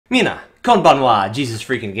Mina, konbanwa,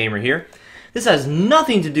 JesusFreakinGamer here. This has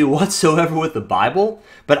nothing to do whatsoever with the Bible,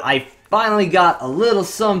 but I finally got a little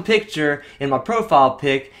some picture in my profile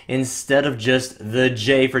pic instead of just the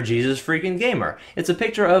J for JesusFreakinGamer. It's a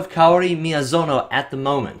picture of Kaori Miyazono at the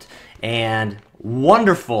moment, and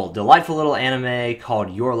wonderful, delightful little anime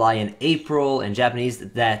called Your Lie in April in Japanese.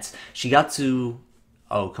 That's Shigatsu.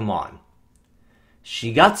 Oh, come on.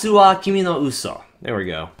 Shigatsu wa Kimi no Uso. There we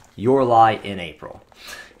go. Your Lie in April.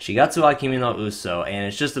 Shigatsu wa Kimi no Uso, and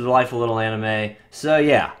it's just a delightful little anime. So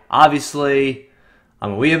yeah, obviously,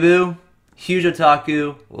 I'm a weeaboo, huge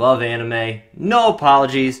otaku, love anime, no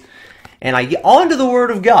apologies, and I get on to the Word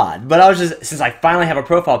of God. But I was just, since I finally have a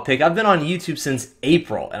profile pic, I've been on YouTube since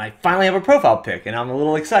April, and I finally have a profile pic, and I'm a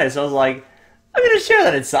little excited. So I was like, I'm gonna share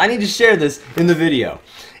that. I need to share this in the video,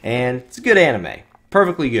 and it's a good anime,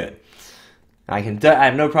 perfectly good. I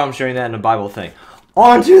have no problem sharing that in a Bible thing.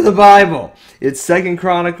 On to the Bible. It's 2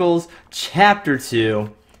 Chronicles chapter 2,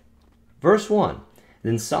 verse 1.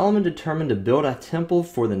 Then Solomon determined to build a temple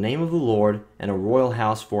for the name of the Lord and a royal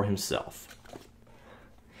house for himself.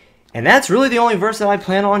 And that's really the only verse that I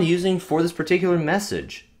plan on using for this particular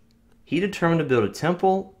message. He determined to build a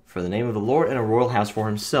temple for the name of the Lord and a royal house for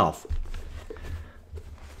himself.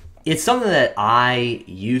 It's something that I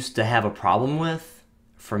used to have a problem with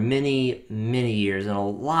for many, many years, and a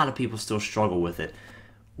lot of people still struggle with it.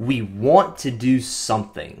 We want to do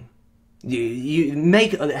something. You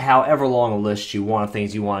make however long a list you want of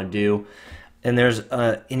things you want to do, and there's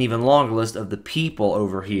an even longer list of the people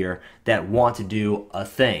over here that want to do a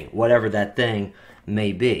thing, whatever that thing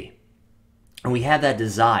may be. And we have that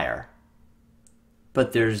desire,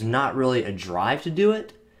 but there's not really a drive to do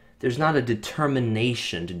it. There's not a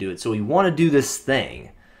determination to do it. So we want to do this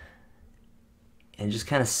thing, and it just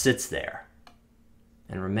kind of sits there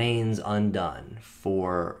and remains undone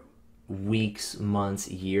for weeks, months,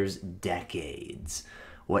 years, decades.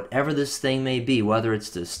 Whatever this thing may be, whether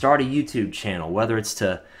it's to start a YouTube channel, whether it's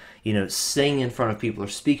to, sing in front of people or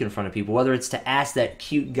speak in front of people, whether it's to ask that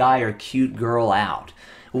cute guy or cute girl out,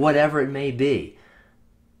 whatever it may be.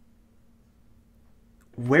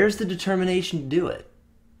 Where's the determination to do it?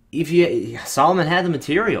 Solomon had the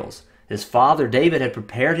materials. His father David had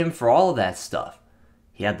prepared him for all of that stuff.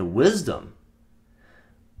 He had the wisdom.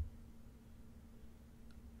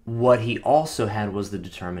 What he also had was the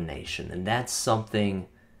determination, and that's something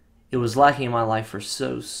it was lacking in my life for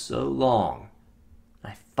so long.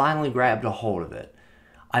 I finally grabbed a hold of it.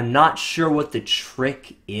 I'm not sure what the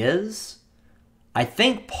trick is. I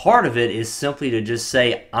think part of it is simply to just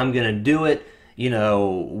say, I'm going to do it,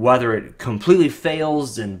 whether it completely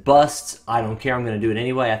fails and busts, I don't care, I'm going to do it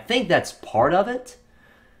anyway. I think that's part of it.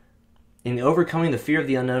 In overcoming the fear of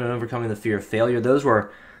the unknown and overcoming the fear of failure, those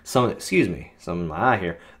were some in my eye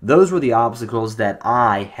here. Those were the obstacles that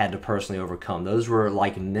I had to personally overcome. Those were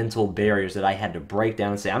like mental barriers that I had to break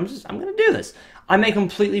down and say, I'm going to do this. I may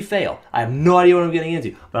completely fail. I have no idea what I'm getting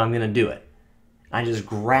into, but I'm going to do it. I just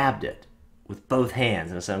grabbed it with both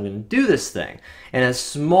hands and I said, I'm going to do this thing. And as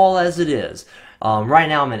small as it is, right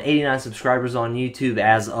now I'm at 89 subscribers on YouTube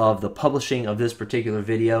as of the publishing of this particular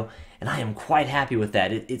video, and I am quite happy with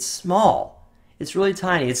that. It's small. It's really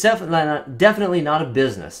tiny. It's definitely not a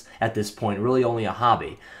business at this point, really only a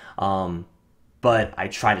hobby. But I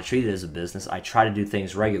try to treat it as a business. I try to do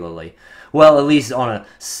things regularly. Well, at least on a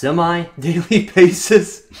semi-daily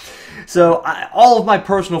basis. So all of my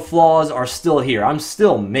personal flaws are still here. I'm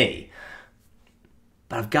still me.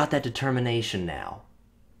 But I've got that determination now.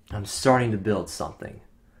 I'm starting to build something.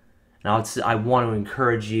 Now I want to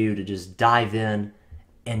encourage you to just dive in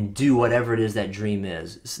and do whatever it is that dream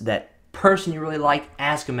is. That person you really like,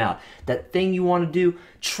 ask them out. That thing you want to do,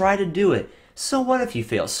 try to do it. So what if you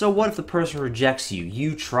fail? So what if the person rejects you?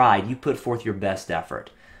 You tried. You put forth your best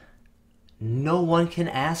effort. No one can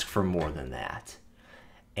ask for more than that.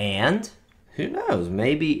 And who knows?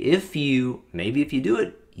 Maybe if you do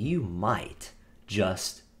it, you might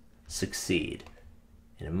just succeed.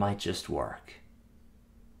 And it might just work.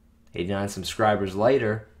 89 subscribers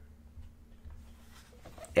later,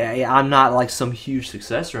 I'm not like some huge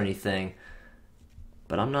success or anything,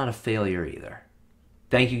 but I'm not a failure either.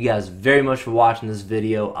 Thank you guys very much for watching this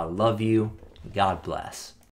video. I love you. God bless.